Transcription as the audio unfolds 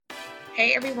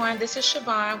Hey everyone, this is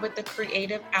Siobhan with the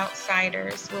Creative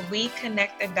Outsiders, where we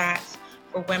connect the dots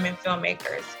for women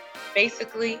filmmakers.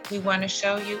 Basically, we want to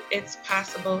show you it's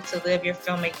possible to live your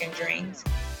filmmaking dreams.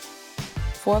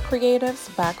 For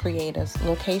creatives, by creatives,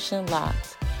 location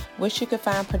locked. Wish you could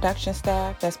find production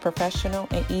staff that's professional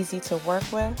and easy to work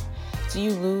with? Do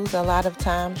you lose a lot of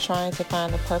time trying to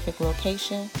find the perfect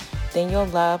location? Then you'll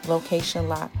love Location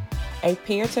Lock, a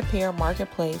peer-to-peer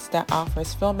marketplace that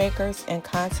offers filmmakers and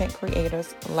content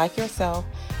creators like yourself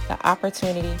the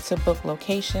opportunity to book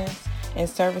locations and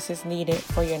services needed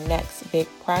for your next big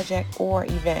project or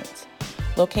event.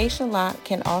 Location Lock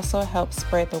can also help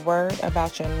spread the word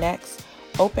about your next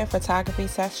open photography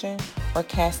session or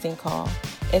casting call.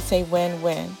 It's a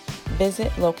win-win.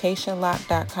 Visit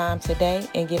locationlock.com today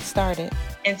and get started.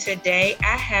 And today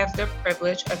I have the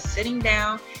privilege of sitting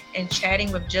down and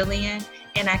chatting with Jillian,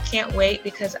 and I can't wait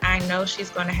because I know she's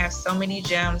going to have so many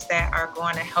gems that are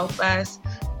going to help us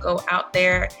go out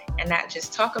there and not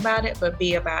just talk about it, but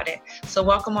be about it. So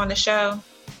welcome on the show.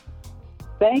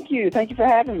 Thank you. Thank you for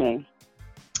having me.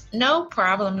 No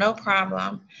problem. No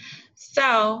problem.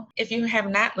 So if you have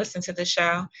not listened to the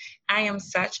show, I am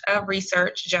such a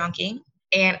research junkie.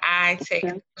 And I take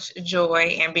such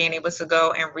joy in being able to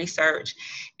go and research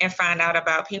and find out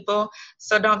about people.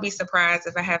 So don't be surprised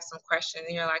if I have some questions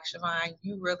and you're like, Siobhan,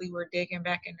 you really were digging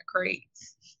back in the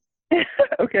crates.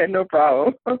 Okay, no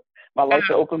problem. My life's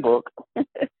an open book.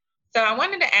 So I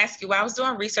wanted to ask you, while I was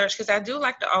doing research, because I do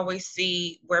like to always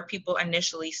see where people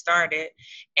initially started.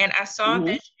 And I saw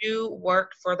that you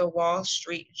worked for the Wall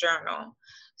Street Journal.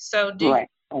 So do you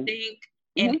think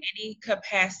in any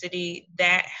capacity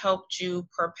that helped you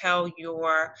propel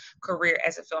your career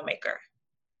as a filmmaker?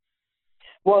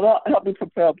 Well, that helped me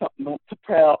propel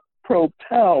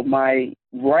my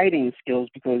writing skills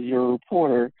because you're a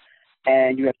reporter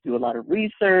and you have to do a lot of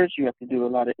research, you have to do a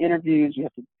lot of interviews, you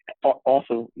have to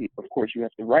also, of course, you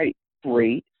have to write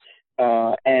great.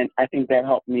 And I think that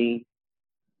helped me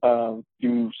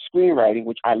do screenwriting,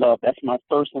 which I love. That's my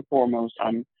first and foremost.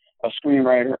 I'm a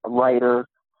screenwriter, a writer,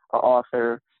 an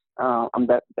author. I'm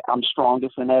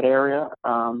strongest in that area.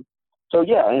 So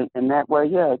yeah, in that way,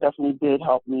 yeah, it definitely did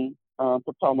help me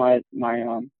propel my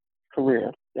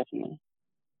career, definitely.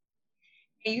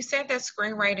 And you said that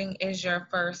screenwriting is your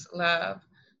first love.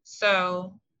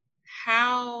 So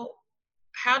how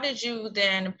did you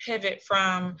then pivot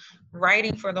from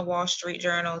writing for the Wall Street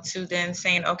Journal to then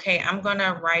saying, okay, I'm going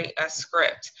to write a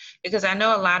script? Because I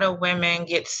know a lot of women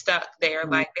get stuck there.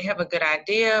 Like they have a good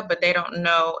idea, but they don't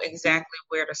know exactly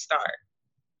where to start.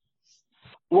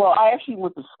 Well, I actually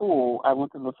went to school. I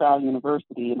went to LaSalle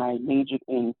University and I majored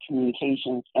in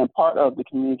communications. And part of the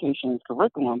communications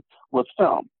curriculum was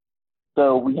film.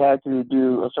 So we had to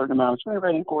do a certain amount of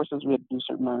screenwriting courses. We had to do a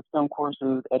certain amount of film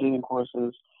courses, editing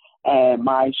courses. And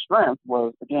my strength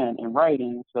was, again, in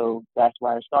writing. So that's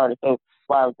why I started. So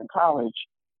while I was in college,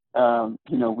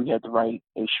 we had to write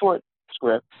a short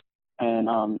script. And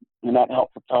that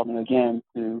helped propel me again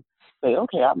to say,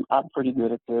 okay, I'm pretty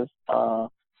good at this.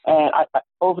 And I,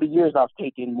 over the years, I've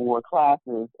taken more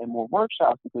classes and more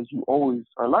workshops because you always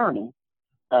are learning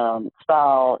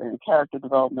style and character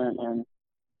development and,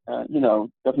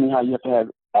 definitely how you have to have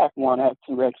Act 1, Act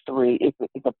 2, Act 3.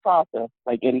 It's a process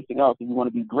like anything else. If you want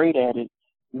to be great at it,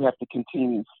 you have to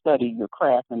continue to study your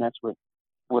craft, and that's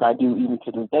what I do even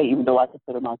to this day, even though I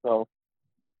consider myself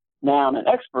now an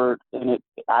expert in it.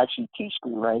 I actually teach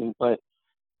screenwriting, but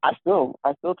I still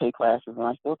take classes and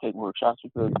I still take workshops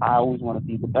because I always want to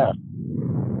be the best.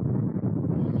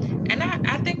 And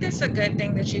I think that's a good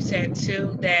thing that you said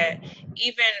too, that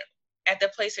even at the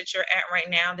place that you're at right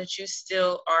now, that you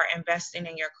still are investing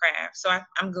in your craft. So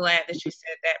I'm glad that you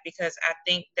said that, because I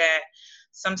think that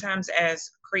sometimes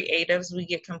as creatives, we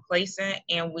get complacent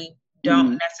and we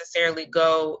don't necessarily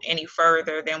go any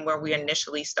further than where we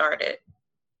initially started.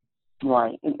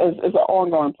 Right. It's an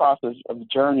ongoing process of a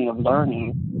journey of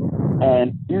learning.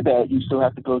 And through that, you still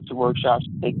have to go to workshops,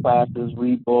 take classes,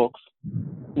 read books,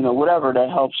 whatever that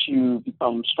helps you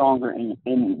become stronger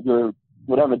in your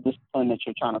whatever discipline that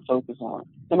you're trying to focus on,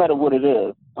 no matter what it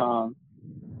is.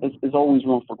 There's always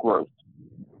room for growth.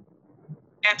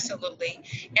 Absolutely.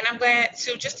 And I'm glad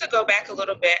to, just to go back a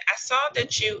little bit, I saw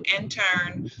that you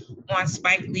interned on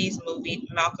Spike Lee's movie,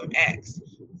 Malcolm X.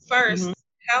 First,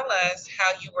 tell us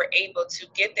how you were able to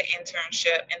get the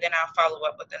internship, and then I'll follow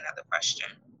up with another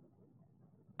question.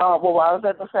 Well, while I was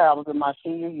at LaSalle, I was in my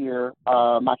senior year.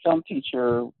 My film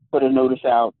teacher put a notice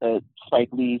out that Spike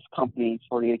Lee's company,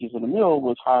 40 Acres and a Mule,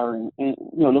 was hiring,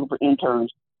 looking for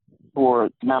interns for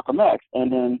Malcolm X.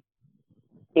 And then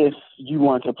if you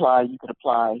wanted to apply, you could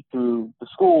apply through the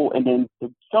school, and then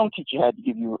the film teacher had to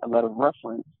give you a letter of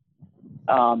reference.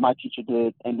 My teacher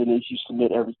did, and then you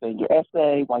submit everything, your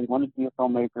essay, why you wanted to be a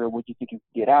filmmaker, what you think you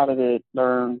could get out of it,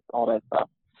 learn, all that stuff.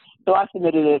 So I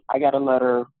submitted it. I got a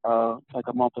letter like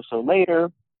a month or so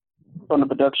later from the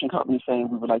production company saying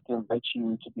we would like to invite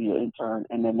you to be an intern,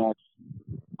 and then that's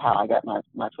how I got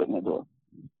my foot in the door.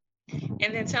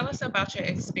 And then tell us about your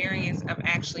experience of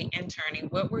actually interning.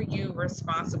 What were you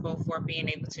responsible for being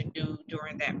able to do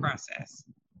during that process?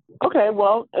 Okay,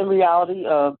 well, in reality,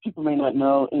 people may not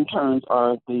know interns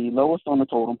are the lowest on the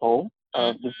totem pole.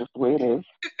 This is the way it is.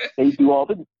 They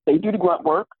do the grunt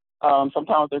work.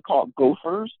 Sometimes they're called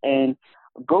gophers, and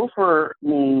gopher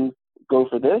means go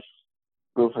for this,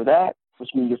 go for that, which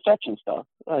means you're fetching stuff.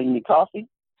 You need coffee,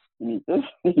 you need this,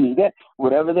 you need that.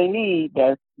 Whatever they need,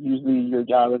 that's usually your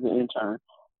job as an intern.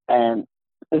 And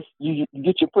you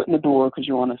get your foot in the door because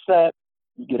you're on a set,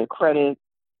 you get a credit,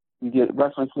 you get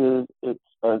references, it's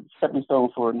a stepping stone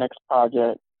for the next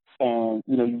project, and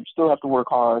you still have to work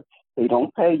hard. They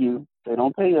don't pay you. They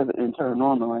don't pay you as an intern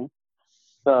normally.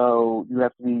 So you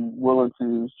have to be willing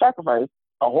to sacrifice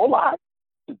a whole lot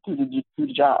to do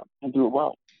the job and do it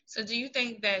well. So do you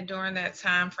think that during that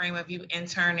time frame of you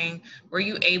interning, were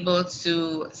you able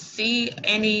to see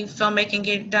any filmmaking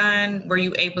get done? Were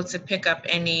you able to pick up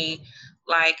any,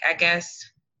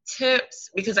 tips?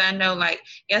 Because I know,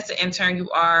 yes, an intern, you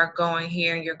are going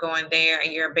here and you're going there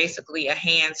and you're basically a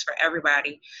hands for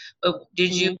everybody. But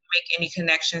did you make any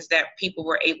connections that people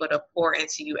were able to pour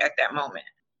into you at that moment?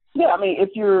 Yeah, I mean,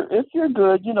 if you're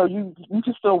good, you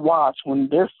can still watch when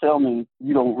they're filming.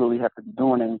 You don't really have to be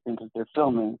doing anything because they're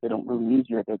filming. They don't really need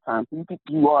you at that time. So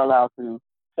you are allowed to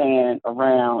stand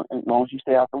around as long as you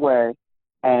stay out the way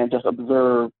and just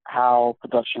observe how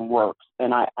production works.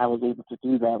 And I was able to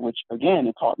do that, which again,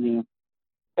 it taught me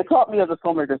as a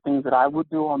filmmaker things that I would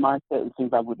do on my set and things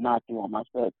I would not do on my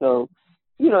set. So,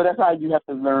 that's how you have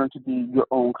to learn to be your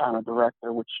own kind of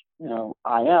director, which,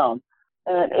 I am.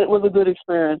 And it was a good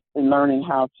experience in learning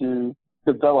how to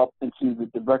develop into the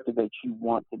director that you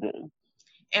want to be.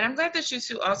 And I'm glad that you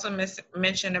two also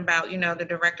mentioned about, the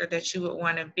director that you would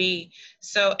want to be.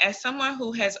 So as someone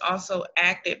who has also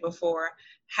acted before,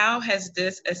 how has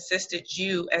this assisted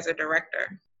you as a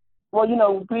director? Well,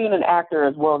 being an actor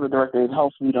as well as a director, it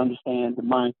helps me to understand the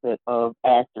mindset of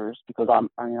actors because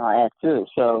I act too.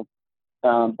 So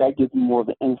that gives me more of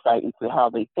an insight into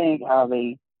how they think, how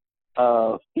they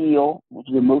feel,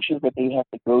 the emotions that they have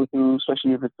to go through,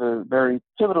 especially if it's a very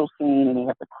pivotal scene and they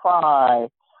have to cry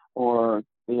or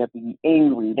they have to be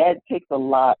angry. That takes a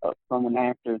lot from an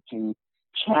actor to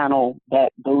channel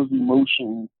those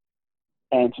emotions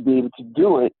and to be able to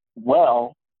do it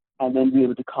well and then be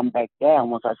able to come back down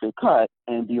once I say cut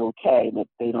and be okay, that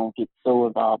they don't get so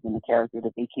involved in the character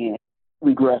that they can't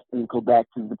regress and go back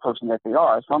to the person that they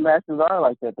are. Some actors are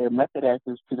like that. They're method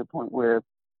actors to the point where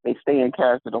they stay in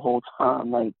character the whole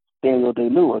time, like Daniel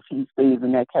Day-Lewis. He stays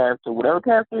in that character, whatever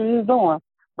character he is doing,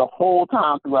 the whole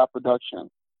time throughout production.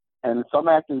 And some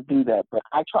actors do that, but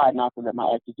I try not to let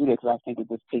my actors do that because I think it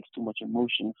just takes too much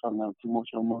emotion from them, too much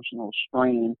emotional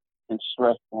strain and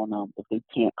stress on them if they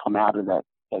can't come out of that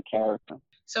character.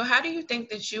 So how do you think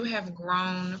that you have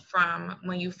grown from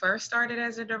when you first started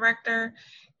as a director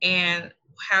and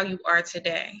how you are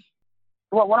today?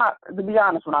 Well, to be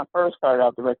honest, when I first started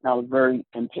out directing, I was very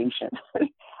impatient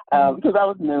because I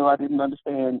was new. I didn't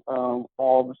understand all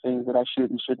the things that I should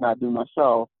and should not do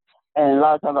myself. And a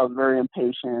lot of times I was very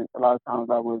impatient. A lot of times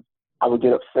I would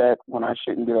get upset when I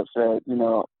shouldn't get upset,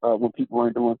 when people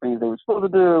weren't doing things they were supposed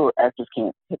to do, or actors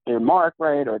can't hit their mark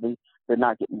right, or they're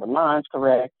not getting the lines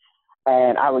correct.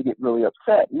 And I would get really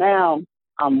upset. Now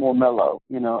I'm more mellow.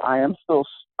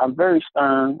 I'm very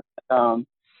stern,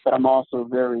 but I'm also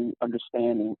very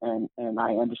understanding, and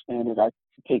I understand that it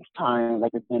takes time.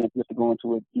 Like again, if you have to go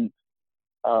into a deep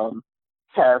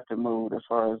character mode, as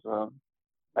far as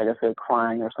like I said,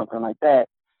 crying or something like that,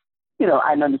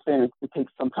 I understand it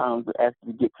takes some time to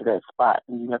actually get to that spot,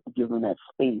 and you have to give them that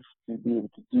space to be able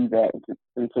to do that,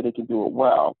 and so they can do it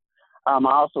well. I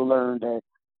also learned that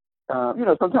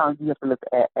sometimes you have to let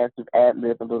the actors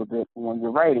ad-lib a little bit when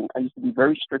you're writing. I used to be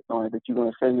very strict on it, that you're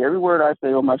going to say every word I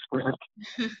say on my script,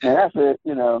 and that's it,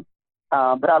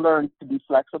 But I learned to be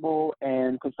flexible,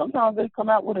 and because sometimes they come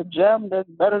out with a gem that's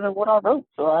better than what I wrote,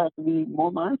 so I have to be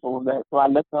more mindful of that. So I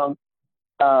let them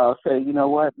say, you know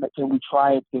what, can we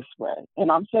try it this way?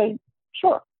 And I'm saying,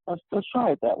 sure, let's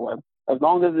try it that way. As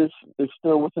long as it's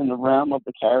still within the realm of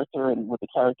the character and what the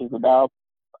character's about,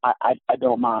 I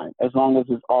don't mind, as long as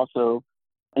it's also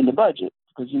in the budget.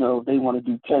 because, if they want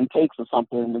to do 10 takes or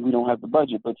something, then we don't have the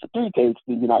budget. But for 3 takes,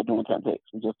 then you're not doing 10 takes.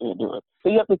 We just can't do it. So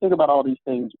you have to think about all these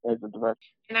things as a director.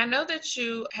 And I know that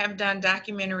you have done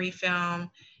documentary film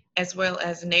as well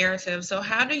as narrative. So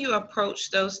how do you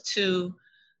approach those two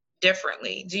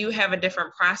differently? Do you have a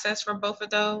different process for both of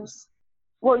those?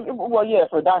 Well, yeah.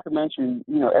 For a documentary,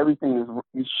 everything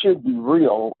it should be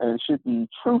real and it should be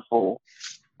truthful.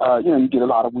 You get a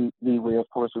lot of leeway, of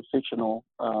course, with fictional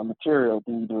material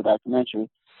than you do a documentary.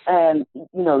 And,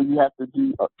 you have to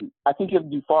do, I think you have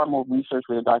to do far more research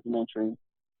with a documentary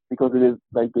because it is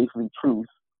like basically truth.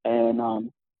 And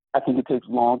I think it takes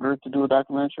longer to do a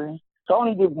documentary. So I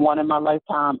only did one in my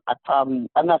lifetime. I'm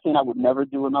not saying I would never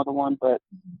do another one, but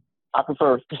I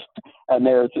prefer a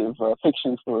narrative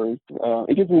fiction story.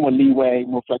 It gives me more leeway,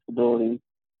 more flexibility,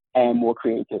 and more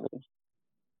creativity.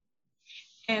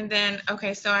 And then,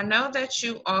 okay, so I know that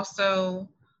you also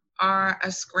are a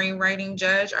screenwriting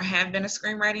judge or have been a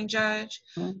screenwriting judge.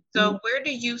 Mm-hmm. So where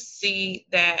do you see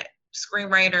that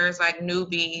screenwriters like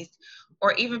newbies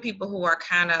or even people who are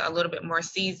kind of a little bit more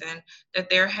seasoned, that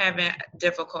they're having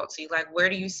difficulty? Like, where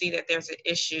do you see that there's an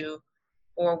issue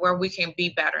or where we can be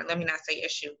better? Let me not say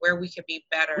issue, where we can be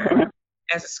better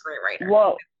as a screenwriter.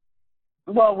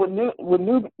 Well,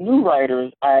 with new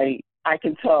writers, I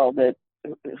can tell that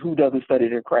who doesn't study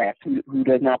their craft, who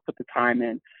does not put the time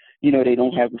in. They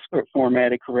don't have the script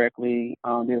formatted correctly.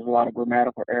 There's a lot of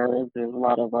grammatical errors. There's a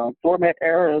lot of format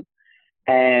errors.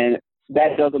 And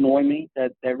that does annoy me.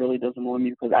 That really does annoy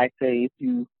me because I say if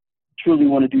you truly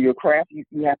want to do your craft,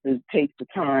 you have to take the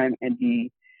time and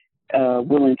be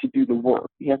willing to do the work.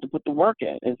 You have to put the work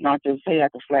in. It's not just, hey, I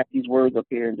can slap these words up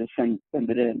here and just send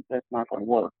it in. That's not going to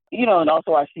work. And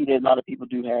also I see that a lot of people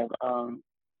do have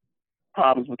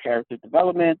problems with character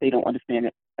development. They don't understand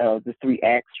the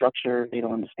 3-act structure. They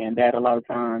don't understand that a lot of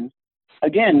times.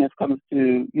 Again, this comes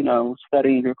to,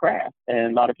 studying your craft,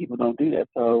 and a lot of people don't do that.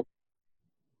 So,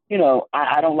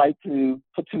 I don't like to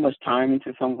put too much time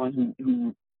into someone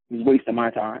who is wasting my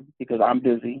time because I'm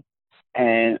busy.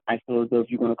 And I feel as though if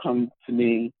you're going to come to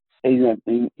me either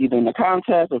in a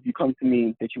contest or if you come to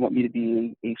me that you want me to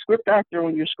be a script doctor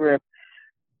on your script,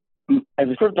 as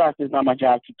a script doctor, it's not my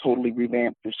job to totally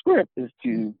revamp your script. It's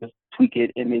to just tweak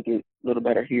it and make it a little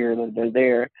better here, a little better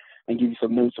there, and give you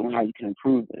some notes on how you can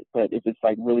improve it. But if it's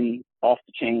like really off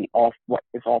the chain,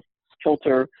 it's off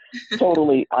kilter,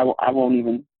 totally, I don't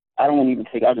even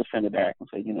take. I'll just send it back and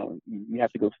say, you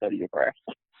have to go study your craft.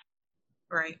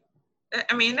 Right.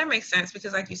 I mean, that makes sense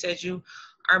because like you said, you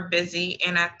are busy.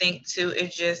 And I think too,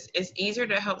 it's easier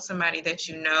to help somebody that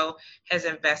has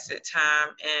invested time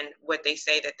in what they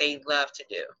say that they love to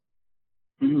do.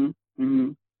 Mm-hmm.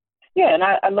 Mm-hmm. Yeah. And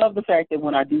I love the fact that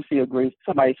when I do see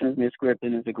somebody sends me a script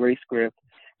and it's a great script,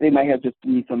 they might have just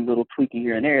need some little tweaking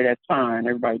here and there. That's fine.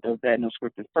 Everybody does that. No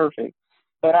script is perfect.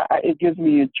 But it gives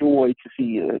me a joy to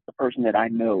see a person that I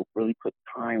know really put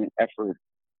time and effort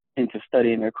into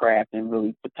studying their craft and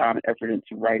really put time and effort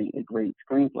into writing a great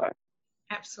screenplay.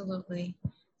 Absolutely.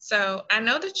 So I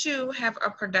know that you have a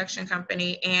production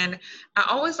company, and I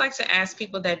always like to ask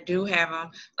people that do have them,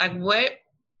 like, what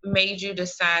made you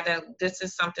decide that this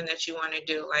is something that you want to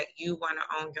do? Like, you want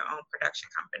to own your own production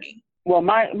company? Well,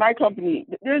 my company,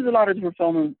 there's a lot of different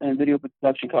film and video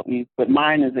production companies, but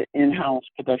mine is an in-house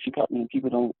production company, and people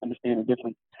don't understand the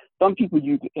difference. Some people,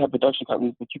 you have production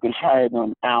companies, but you can hire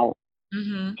them out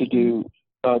to do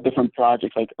different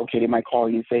projects. Like, okay, they might call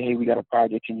you and say, hey, we got a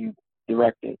project, and you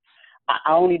direct it.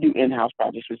 I only do in-house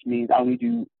projects, which means I only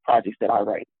do projects that I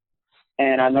write.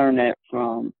 And I learned that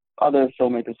from other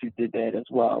filmmakers who did that as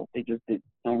well. They just did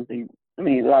something. I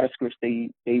mean, a lot of scripts they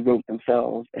wrote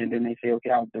themselves, and then they say,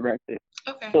 okay, I'll direct it.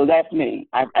 Okay. So that's me.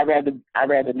 I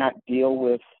rather not deal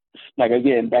with, like,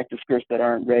 again, back to scripts that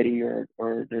aren't ready or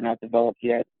they're not developed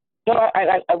yet. So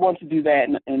I want to do that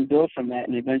and build from that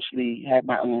and eventually have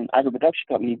my own. I have a production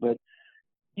company, but,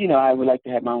 I would like to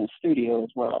have my own studio as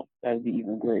well. That would be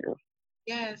even greater.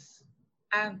 Yes.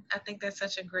 I think that's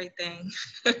such a great thing.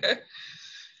 I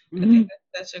think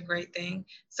that's such a great thing.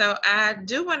 So I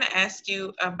do want to ask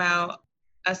you about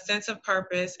a sense of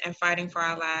purpose and fighting for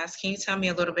our lives. Can you tell me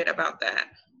a little bit about that?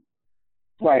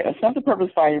 Right. A Sense of Purpose,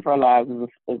 Fighting for Our Lives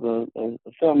is a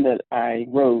film that I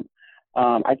wrote.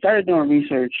 I started doing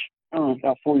research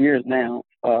about 4 years now.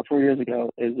 4 years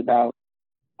ago is about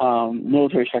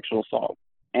military sexual assault.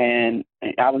 And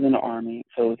I was in the Army,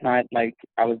 so it's not like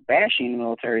I was bashing the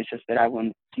military. It's just that I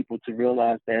want people to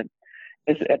realize that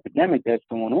it's an epidemic that's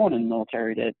going on in the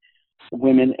military, that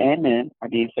women and men are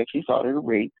being sexually assaulted or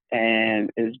raped and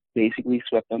is basically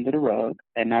swept under the rug,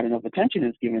 and not enough attention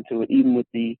is given to it. Even with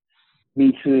the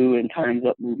Me Too and Time's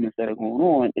Up movements that are going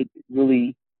on, it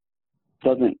really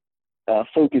doesn't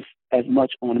focus as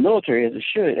much on the military as it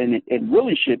should, and it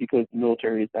really should, because the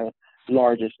military is the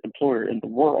largest employer in the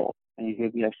world, and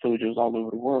we have soldiers all over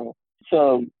the world.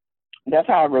 So that's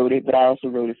how I wrote it, but I also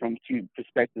wrote it from two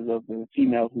perspectives of the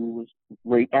female who was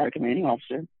raped by her commanding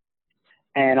officer,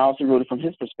 and I also wrote it from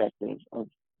his perspective of,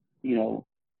 you know,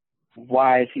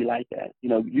 why is he like that? You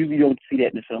know, usually you don't see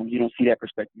that in the films. You don't see that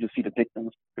perspective. You see the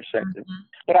victim's perspective. Mm-hmm.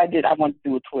 But I wanted to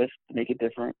do a twist to make it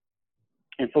different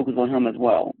and focus on him as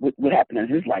well. What happened in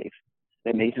his life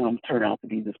that made him turn out to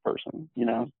be this person, you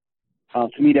know?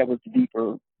 To me, that was the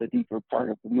deeper part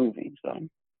of the movie. So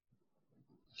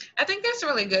I think that's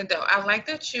really good, though. I like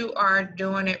that you are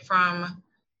doing it from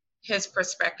his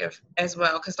perspective as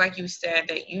well, because like you said,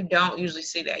 that you don't usually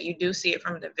see that. You do see it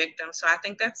from the victim. So I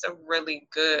think that's a really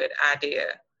good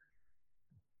idea.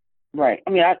 Right.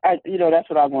 I mean, I you know, that's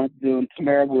what I wanted to do. And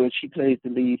Tamara Wood, she plays the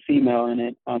lead female in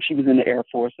it. She was in the Air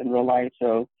Force in real life,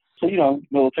 so you know,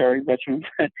 military veteran.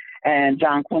 And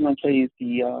John Quinlan plays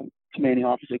the commanding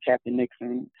officer, Captain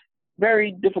Nixon.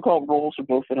 Very difficult roles for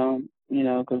both of them, you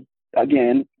know, because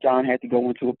again, John had to go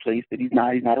into a place that he's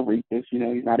not a rapist, you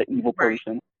know, he's not an evil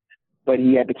person, but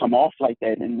he had to come off like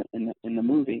that in the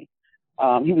movie.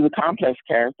 He was a complex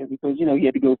character because, you know, he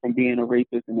had to go from being a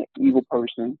rapist and an evil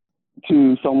person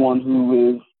to someone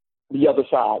who is the other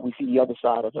side. We see the other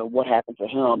side of what happened to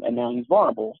him, and now he's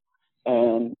vulnerable.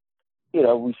 And, you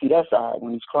know, we see that side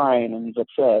when he's crying and he's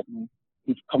upset, and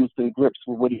he comes to grips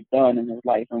with what he's done in his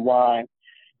life and why.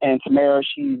 And Tamara,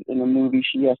 she's in the movie,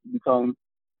 she has to become,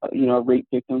 you know, a rape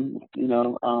victim. You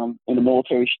know, in the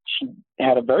military, she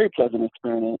had a very pleasant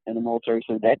experience in the military,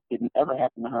 so that didn't ever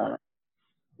happen to her.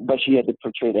 But she had to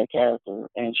portray that character,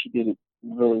 and she did it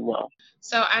really well.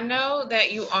 So I know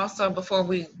that you also, before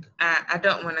I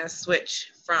don't want to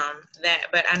switch from that,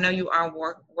 but I know you are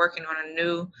working on a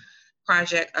new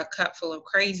project, A Cup Full of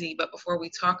Crazy. But before we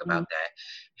talk about that,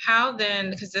 how then,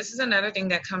 because this is another thing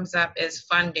that comes up, is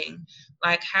funding.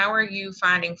 Like, how are you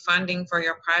finding funding for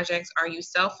your projects? Are you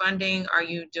self-funding? Are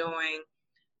you doing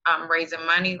raising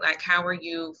money? Like, how are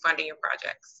you funding your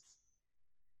projects?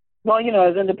 Well, you know,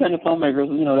 as independent filmmakers,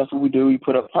 you know, that's what we do. You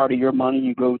put up part of your money.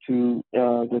 You go to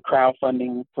the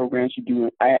crowdfunding programs. You do.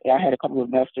 I had a couple of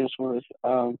investors for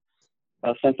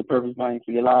a sense of purpose buying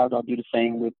for your lives. I'll do the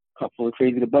same with Cup Full of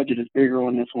Crazy. The budget is bigger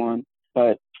on this one,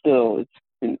 but still,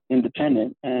 it's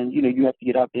independent. And you know, you have to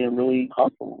get out there and really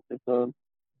hustle.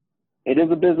 It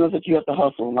is a business that you have to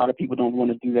hustle. A lot of people don't want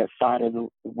to do that side of the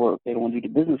work. They don't want to do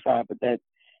the business side, but that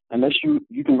unless you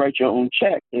can write your own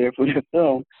check there for the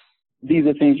film. These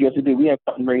are things you have to do. We have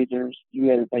fundraisers. You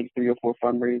had like 3 or 4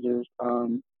 fundraisers.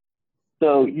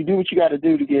 So you do what you got to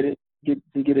do to get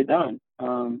it done.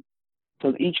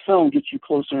 So each film gets you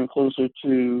closer and closer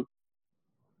to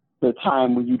the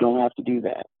time when you don't have to do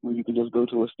that. When you can just go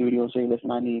to a studio and say,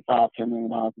 "Listen, I need $5-10 million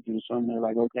to do this film." They're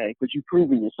like, "Okay," because you've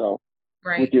proven yourself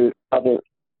with your other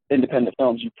independent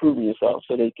films. You've proven yourself,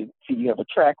 so they can see you have a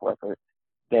track record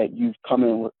that you've come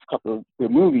in with a couple of good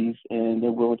movies, and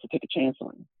they're willing to take a chance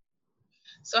on you.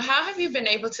 So how have you been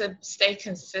able to stay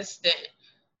consistent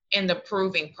in the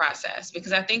proving process?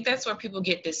 Because I think that's where people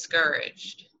get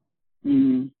discouraged.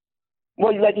 Mm-hmm.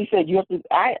 Well, like you said, you have to.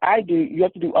 You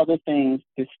have to do other things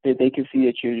that they can see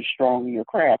that you're strong in your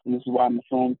craft, and this is why I'm a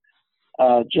film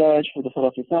judge for the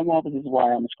Philadelphia Film Office. This is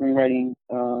why I'm a screenwriting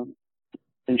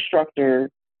instructor.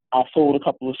 I've sold a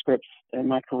couple of scripts in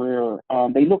my career.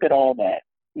 They look at all that.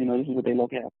 You know, this is what they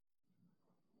look at,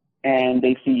 and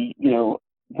they see, you know,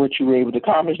 what you were able to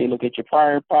accomplish. They look at your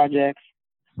prior projects.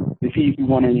 They see if you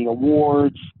won any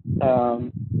awards,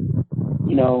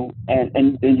 you know,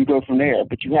 and then you go from there.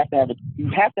 But you have to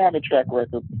have a track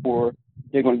record before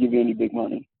they're going to give you any big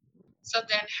money. So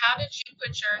then, how did you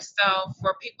put yourself,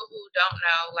 for people who don't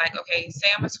know, like, okay, say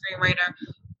I'm a screenwriter,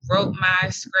 wrote my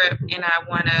script, and I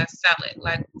want to sell it.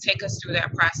 Like, take us through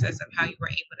that process of how you were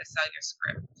able to sell your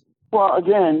script. Well,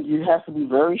 again, you have to be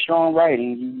very strong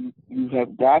writing. You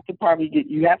have got to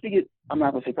I'm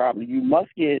not going to say probably, you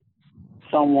must get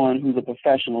someone who's a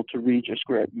professional to read your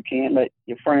script. You can't let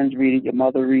your friends read it, your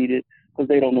mother read it, because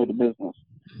they don't know the business.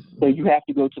 So you have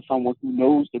to go to someone who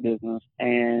knows the business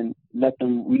and let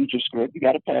them read your script. You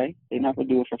got to pay. They're not going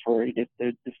to do it for free. This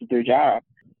is their job.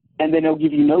 And then they'll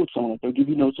give you notes on it. They'll give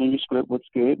you notes on your script, what's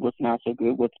good, what's not so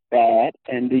good, what's bad.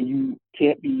 And then you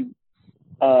can't be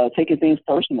taking things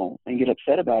personal and get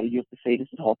upset about it. You have to say, this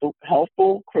is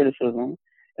helpful criticism.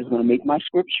 It's going to make my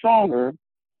script stronger.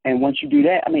 And once you do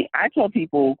that, I mean, I tell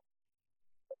people,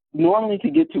 normally to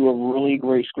get to a really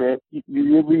great script,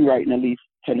 you're rewriting at least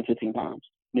 10 to 15 times,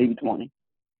 maybe 20.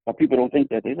 But people don't think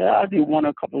that. They say, I'll do one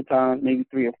a couple of times, maybe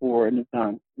 3 or 4, and it's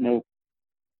done. No.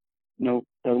 nope,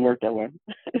 doesn't work that way.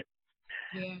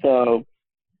 Yeah. So,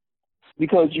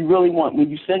 because you really want, when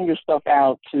you send your stuff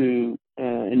out to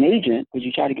an agent, because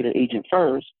you try to get an agent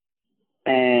first,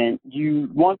 and you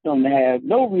want them to have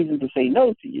no reason to say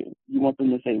no to you. You want them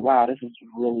to say, wow, this is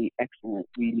really excellent.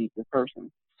 We need this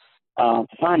person, to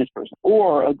find this person.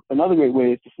 Or another great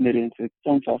way is to submit it into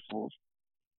film festivals.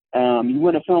 You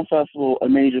win a film festival, a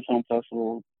major film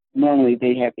festival, normally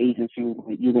they have agents who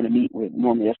you're going to meet with.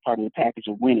 Normally that's part of the package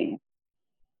of winning.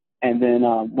 And then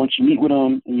once you meet with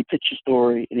them and you pitch your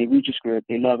story and they read your script,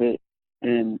 they love it,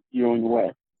 and you're on your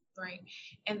way. Right.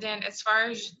 And then as far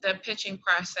as the pitching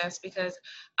process, because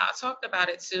I talked about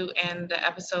it too in the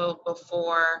episode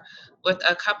before with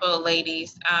a couple of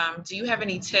ladies, do you have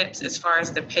any tips as far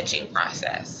as the pitching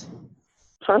process?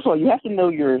 First of all, you have to know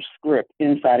your script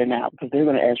inside and out, because they're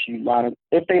going to ask you a lot of,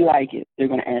 if they like it, they're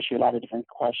going to ask you a lot of different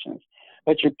questions.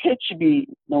 But your pitch should be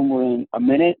no more than a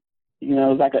minute. You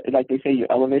know, like they say,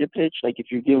 your elevator pitch. Like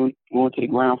if you're going to the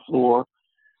ground floor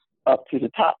up to the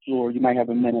top floor, you might have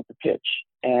a minute to pitch.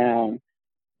 And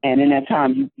in that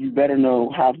time, you better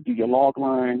know how to do your log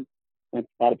line. And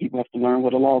a lot of people have to learn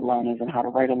what a log line is and how to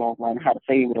write a log line and how to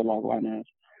say what a log line is.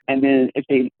 And then if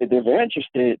they're very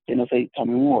interested, then they'll say, tell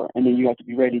me more. And then you have to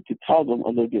be ready to tell them a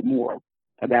little bit more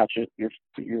about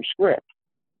your script.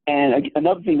 And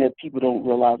another thing that people don't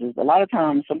realize is a lot of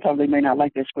times, sometimes they may not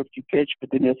like that script you pitch, but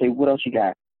then they'll say, what else you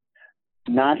got?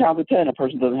 9 times out of 10, a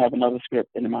person doesn't have another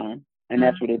script in mind. And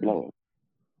that's where they blow it.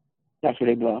 That's where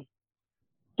they blow.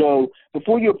 So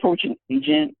before you approach an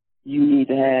agent, you need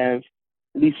to have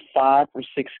at least 5 or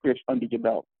 6 scripts under your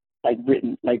belt, like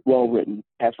written, like well written.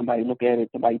 Have somebody look at it,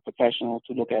 somebody professional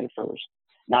to look at it first,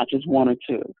 not just 1 or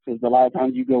 2. Because a lot of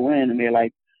times you go in and they're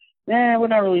like, nah, we're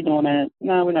not really doing that.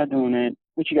 No, we're not doing that.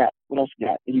 What you got? What else you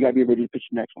got? And you got to be ready to pitch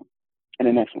the next one and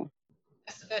the next one.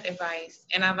 That's good advice.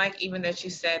 And I like even that you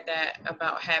said that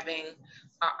about having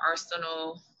an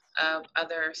arsenal of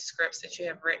other scripts that you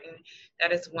have written.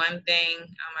 That is one thing,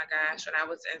 oh my gosh, when I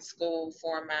was in school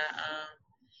for my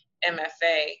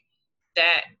MFA,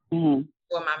 that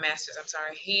for my master's, I'm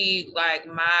sorry,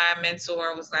 my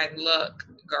mentor was like, look,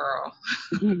 girl,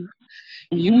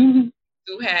 you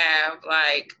do have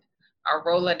like a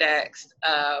Rolodex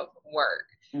of work.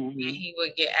 And he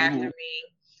would get after me.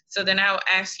 So then I'll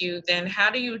ask you, then how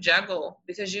do you juggle?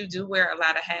 Because you do wear a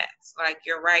lot of hats, like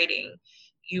you're writing,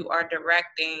 you are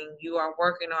directing, you are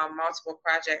working on multiple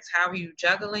projects. How are you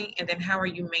juggling? And then how are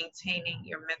you maintaining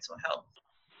your mental health?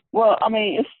 Well, I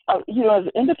mean, it's, as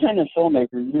an independent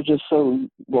filmmaker, you're just so,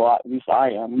 well, at least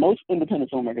I am. Most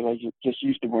independent filmmakers are just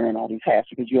used to wearing all these hats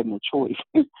because you have no choice.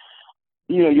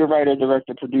 You're writer,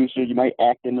 director, producer, you might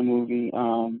act in the movie.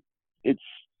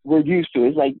 We're used to it.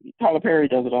 It's like Tyler Perry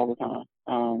does it all the time.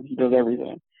 He does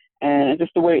everything. And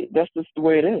that's just the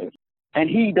way it is. And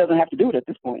he doesn't have to do it at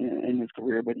this point in his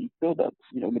career, but he still does.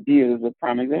 Medea is a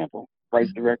prime example. Write,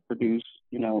 direct, produce,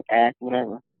 act,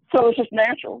 whatever. So it's just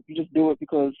natural. You just do it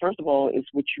because, first of all, it's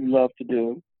what you love to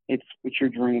do. It's what your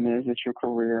dream is. It's your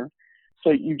career.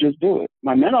 So you just do it.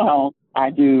 My mental health,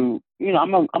 I do,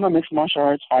 I'm a mixed martial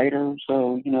arts fighter.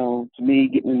 So, to me,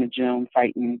 getting in the gym,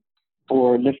 fighting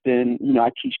or lifting,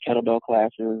 I teach kettlebell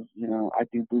classes, I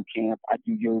do boot camp, I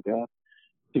do yoga.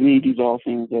 To me, these are all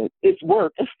things that it's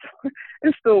work.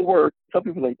 It's still work. Some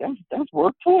people are like, that's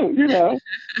work too,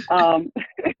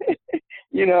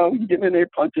 you get in there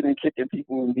punching and kicking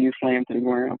people and being slammed to the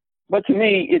ground. But to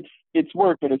me, it's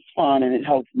work, but it's fun and it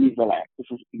helps me relax. This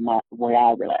is the way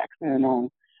I relax. And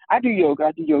I do yoga.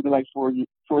 I do yoga like 4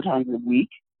 times a week.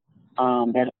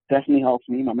 That definitely helps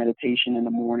me. My meditation in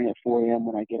the morning at 4 a.m.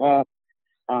 when I get up.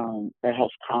 That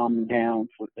helps calm me down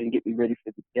and get me ready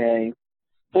for the day.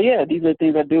 So yeah, these are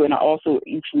things I do. And I also,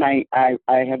 each night I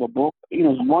have a book.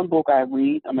 There's one book I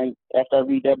read. I mean, after I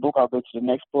read that book, I'll go to the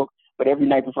next book. But every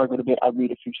night before I go to bed, I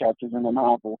read a few chapters in the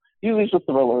novel. Usually it's a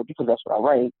thriller because that's what I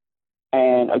write.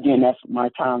 And again, that's my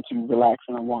time to relax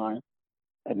and unwind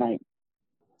at night.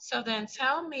 So then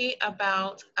tell me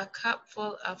about A Cup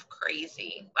Full of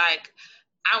Crazy. Like,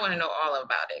 I want to know all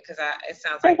about it because it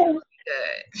sounds like it's really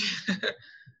good.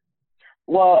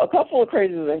 Well, A Cup Full of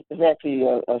Crazy is actually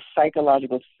a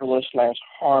psychological thriller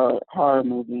 / horror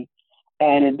movie.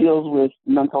 And it deals with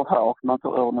mental health,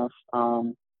 mental illness.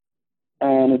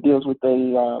 And it deals with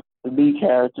the lead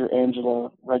character,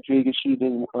 Angela Rodriguez. She's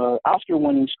an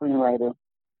Oscar-winning screenwriter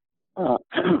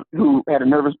who had a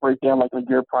nervous breakdown like a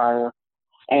year prior.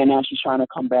 And now she's trying to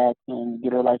come back and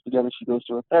get her life together. She goes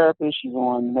to a therapist. She's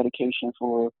on medication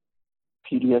for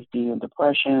PTSD and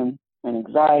depression and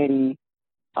anxiety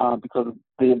because of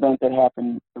the event that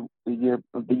happened the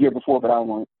year before. But I don't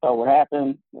want to tell what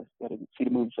happened. Let's see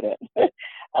the movie for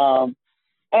that.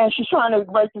 And she's trying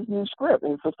to write this new script.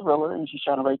 It's a thriller, and she's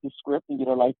trying to write this script and get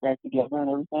her life back together and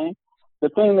everything. The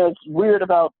thing that's weird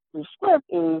about the script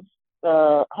is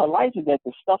her life is that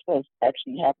the stuff that's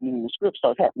actually happening in the script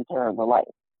starts happening to her in real life.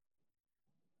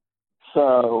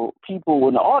 So people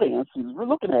in the audience who's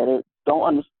looking at it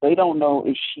they don't know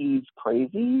if she's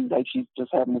crazy, like she's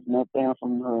just having this meltdown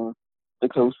from her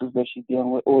psychosis that she's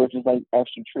dealing with, or if it's like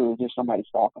actually true, if there's somebody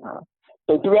stalking her.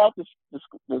 So throughout this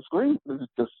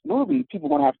movie, people are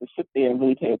going to have to sit there and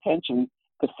really pay attention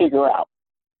to figure out,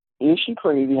 is she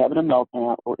crazy having a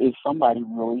meltdown, or is somebody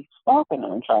really stalking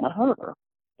her and trying to hurt her?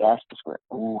 That's the script.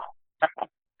 Ooh.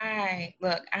 I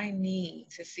need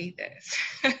to see this.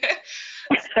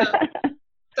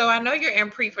 So I know you're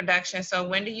in pre-production. So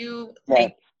when do you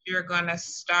think you're going to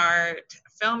start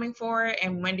filming for it,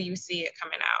 and when do you see it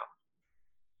coming out?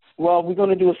 Well, we're going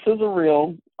to do a sizzle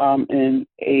reel in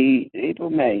April,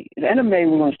 May. At the end of May,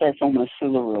 we're going to start filming a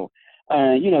sizzle reel.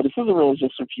 The sizzle reel is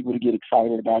just for people to get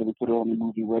excited about it. We put it on the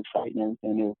movie website and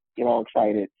everything. They'll get all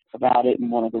excited about it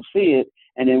and want to go see it.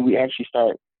 And then we actually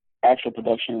start actual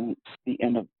production the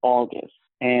end of August.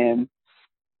 And,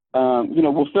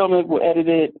 we'll film it, we'll edit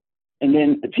it. And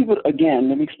then people, again,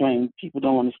 let me explain, people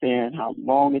don't understand how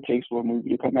long it takes for a movie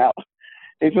to come out.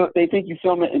 They think you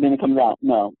film it and then it comes out.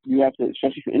 No, you have to,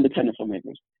 especially for independent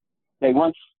filmmakers.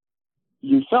 Once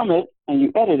you film it and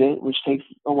you edit it, which takes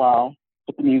a while,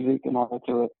 put the music and all that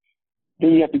to it,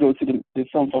 then you have to go to the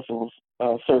film festival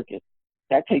circuit.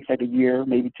 That takes like a year,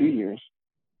 maybe 2 years.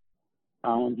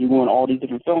 You're going to all these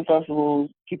different film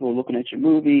festivals. People are looking at your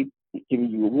movie, giving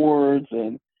you awards,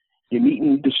 and you're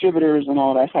meeting distributors and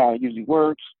all. That's how it usually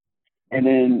works. And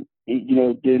then,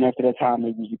 then after that time, they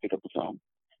usually pick up the film.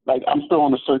 Like, I'm still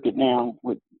on the circuit now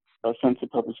with a sense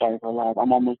of purpose for life.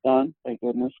 I'm almost done, thank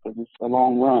goodness, because it's a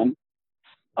long run.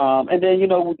 And then,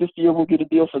 this year we'll get a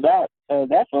deal for that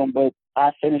film. But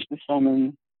I finished this film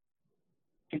in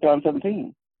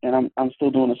 2017, and I'm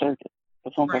still doing the circuit,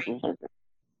 the film festival circuit.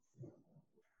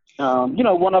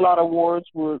 Won a lot of awards.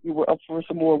 We were up for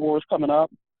some more awards coming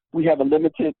up. We have a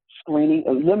limited screening,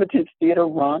 a limited theater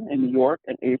run in New York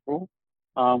in April.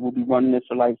 We'll be running this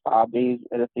for like 5 days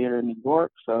at a theater in New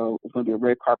York. So it's going to be a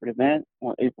red carpet event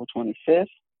on April 25th.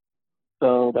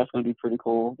 So that's going to be pretty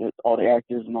cool. There's all the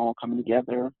actors and all coming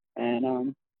together.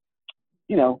 And,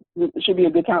 it should be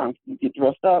a good time. You get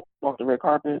dressed up, walk the red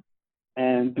carpet,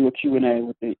 and do a Q&A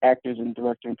with the actors and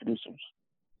director and producers.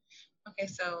 Okay,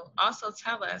 so also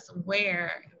tell us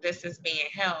where this is being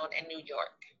held in New York.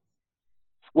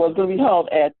 Well, it's going to be held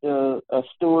at the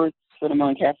Stewart Cinema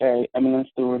and Cafe. Emily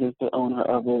Stewart is the owner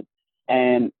of it.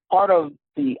 And part of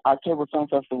the October Film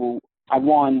Festival, I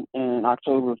won in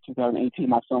October of 2018.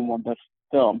 My film won Best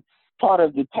Film. Part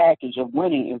of the package of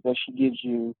winning is that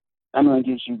Emily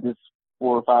gives you this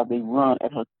 4 or 5 day run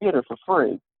at her theater for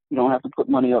free. You don't have to put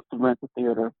money up to rent the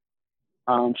theater.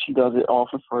 She does it all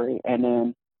for free. And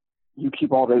then you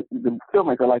keep all the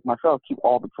filmmaker like myself, keep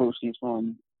all the proceeds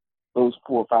from those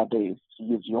 4 or 5 days. She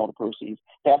gives you all the proceeds.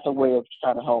 That's a way of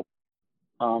trying to help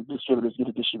distributors get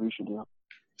a distribution deal.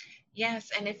 Yes,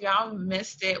 and if y'all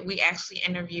missed it, we actually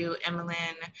interviewed Emily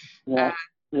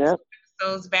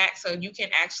episodes back, so you can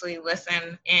actually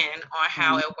listen in on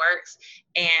how it works.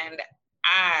 And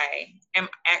I am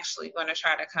actually going to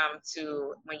try to come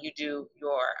to when you do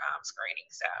your screening.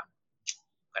 So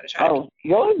I'm going to try to be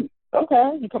there. Really?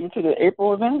 Okay. You coming to the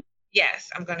April event? Yes,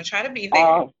 I'm going to try to be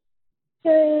there.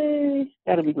 Yay.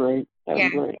 That'll be great. That'll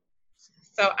be great.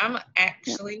 So I'm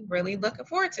actually really looking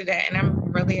forward to that, and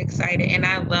I'm really excited. And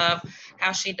I love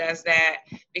how she does that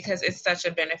because it's such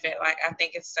a benefit. Like, I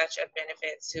think it's such a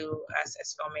benefit to us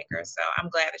as filmmakers. So I'm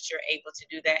glad that you're able to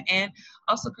do that. And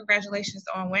also, congratulations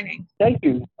on winning. Thank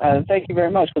you. Thank you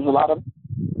very much, because a lot of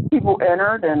people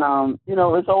entered, and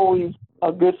it's always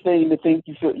a good thing to think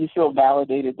you feel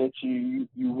validated that you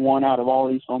won out of all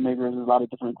these filmmakers. There's a lot of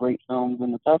different great films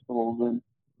in the festivals, and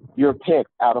you're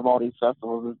picked out of all these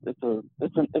festivals.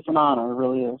 It's an honor. It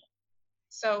really is.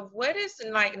 So what is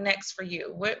like next for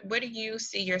you? What do you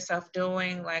see yourself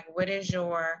doing? Like, what is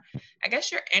your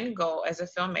end goal as a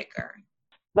filmmaker?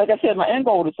 Like I said, my end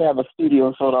goal is to have a studio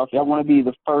in Philadelphia. I want to be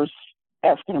the first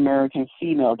African-American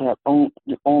female to have own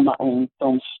my own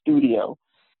film studio,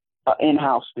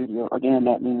 in-house studio. Again,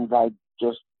 that means I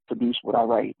just produce what I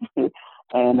write.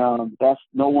 And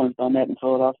no one's done that in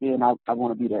Philadelphia, and I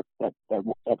want to be that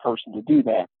person to do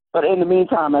that. But in the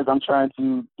meantime, as I'm trying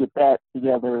to get that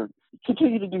together,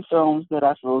 continue to do films that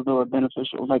I feel are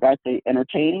beneficial, like I say,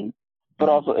 entertaining, but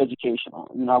also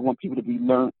educational. I want people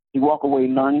to walk away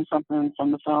learning something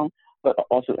from the film, but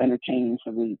also entertaining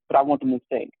but I want them to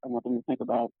think. I want them to think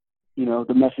about,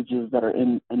 the messages that are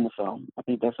in the film. I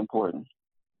think that's important.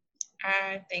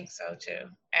 I think so too.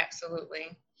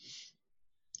 Absolutely.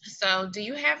 So, do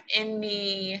you have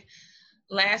any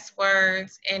last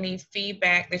words, any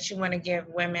feedback that you want to give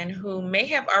women who may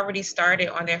have already started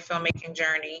on their filmmaking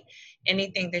journey?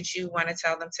 Anything that you want to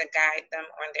tell them to guide them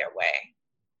on their way?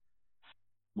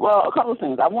 Well, a couple of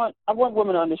things. I want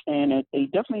women to understand that they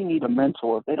definitely need a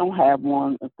mentor. If they don't have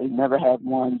one, if they never had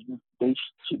one, they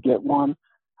should get one.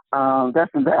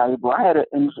 That's invaluable. I had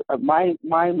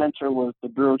my mentor was the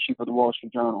bureau chief of the Wall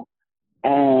Street Journal,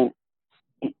 and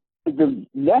the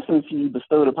lessons he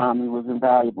bestowed upon me was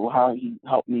invaluable. How he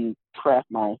helped me craft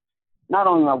my not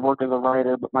only my work as a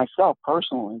writer, but myself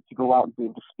personally to go out and be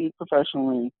able to speak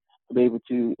professionally, to be able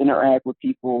to interact with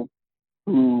people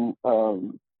who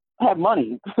have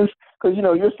money, because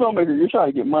you're a filmmaker, you're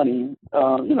trying to get money.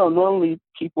 Normally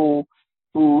people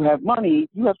who have money,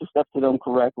 you have to step to them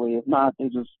correctly. If not, they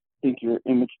just think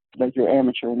like you're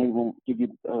amateur, and they won't give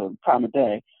you time of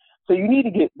day. So you need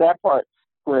to get that part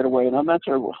squared away, and I'm not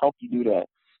sure it will help you do that.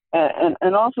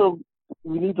 And also,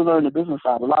 we need to learn the business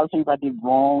side. A lot of things I did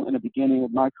wrong in the beginning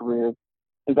of my career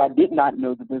is I did not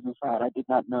know the business side. I did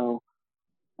not know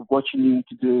what you need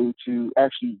to do to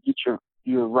actually get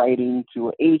your writing to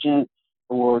an agent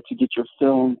or to get your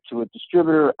film to a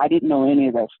distributor. I didn't know any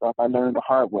of that stuff. I learned the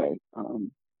hard way.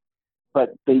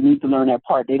 But they need to learn that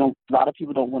part. A lot of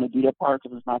people don't want to do that part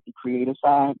because it's not the creative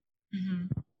side. Mm-hmm.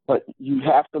 But you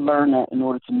have to learn that in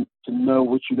order to know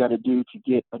what you got to do to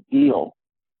get a deal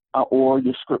or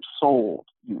your script sold.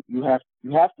 You have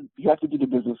to do the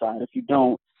business side. If you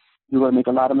don't, you're going to make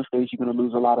a lot of mistakes. You're going to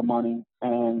lose a lot of money,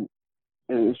 and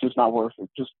it's just not worth it.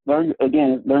 Just learn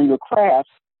your craft,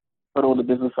 but on the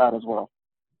business side as well.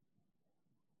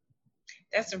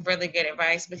 That's really good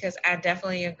advice, because I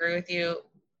definitely agree with you.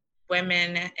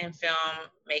 Women in film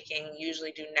making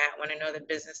usually do not want to know the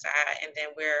business side, and then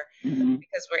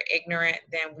because we're ignorant,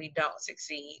 then we don't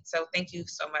succeed. So thank you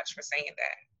so much for saying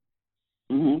that.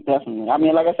 Definitely. I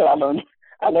mean, like I said, I learned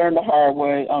the hard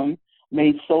way.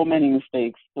 Made so many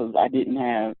mistakes because I didn't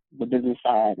have the business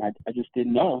side. I just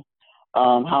didn't know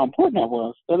how important that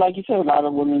was. But like you said, a lot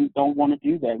of women don't want to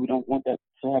do that. We don't want that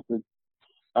to have to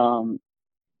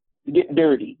get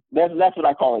dirty. That's what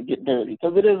I call it, get dirty,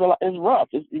 because it's rough.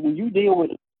 When you deal with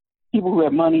people who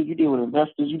have money, you deal with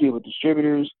investors, you deal with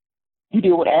distributors, you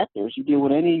deal with actors, you deal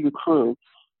with any of your crew.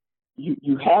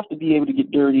 You have to be able to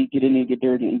get dirty, get in there, get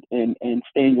dirty, and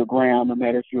stand your ground, no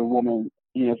matter if you're a woman.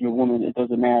 If you're a woman, it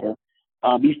doesn't matter.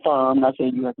 Be firm. I'm not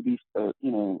saying you have to be,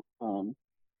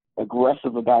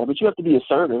 aggressive about it, but you have to be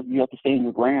assertive. You have to stand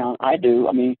your ground. I do.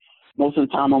 I mean, most of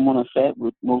the time I'm on a set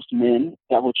with most men.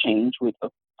 That will change with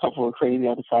a couple of crazy.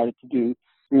 I decided to do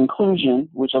the inclusion,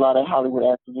 which a lot of Hollywood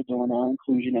actors are doing now.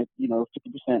 Inclusion at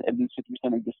 50%, at least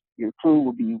 50% of your crew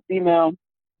will be female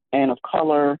and of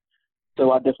color.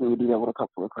 So I definitely would do that with a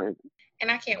couple of crazy. And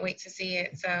I can't wait to see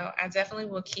it. So I definitely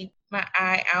will keep my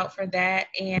eye out for that.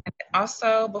 And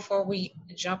also, before we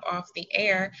jump off the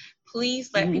air, please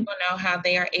let people know how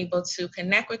they are able to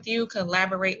connect with you,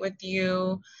 collaborate with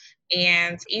you,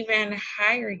 and even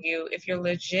hire you if you're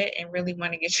legit and really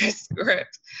want to get your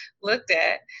script looked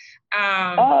at.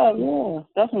 Yeah,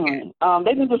 definitely.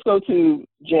 They can just go to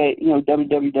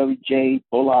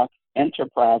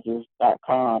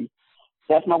www.jbullockenterprises.com.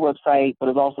 That's my website, but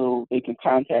it's also, they can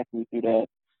contact me through that.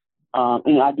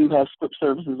 I do have script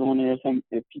services on there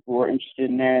if people are interested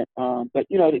in that. But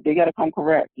they got to come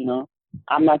correct.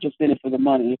 I'm not just in it for the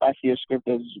money. If I see a script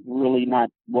that's really not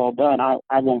well done,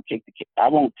 I won't take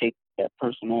that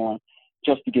person on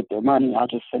just to get their money. I'll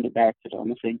just send it back to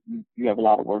them and say you have a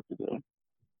lot of work to do.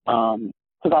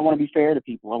 Because I want to be fair to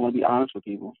people. I want to be honest with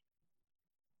people.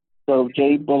 So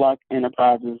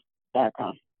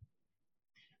jbullockenterprises.com.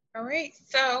 All right.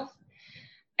 So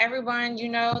everyone, you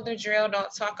know the drill.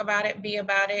 Don't talk about it, be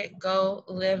about it. Go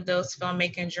live those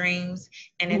filmmaking dreams.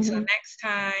 And until next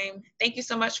time, thank you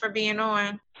so much for being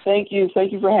on. Thank you.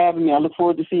 Thank you for having me. I look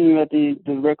forward to seeing you at the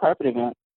red carpet event.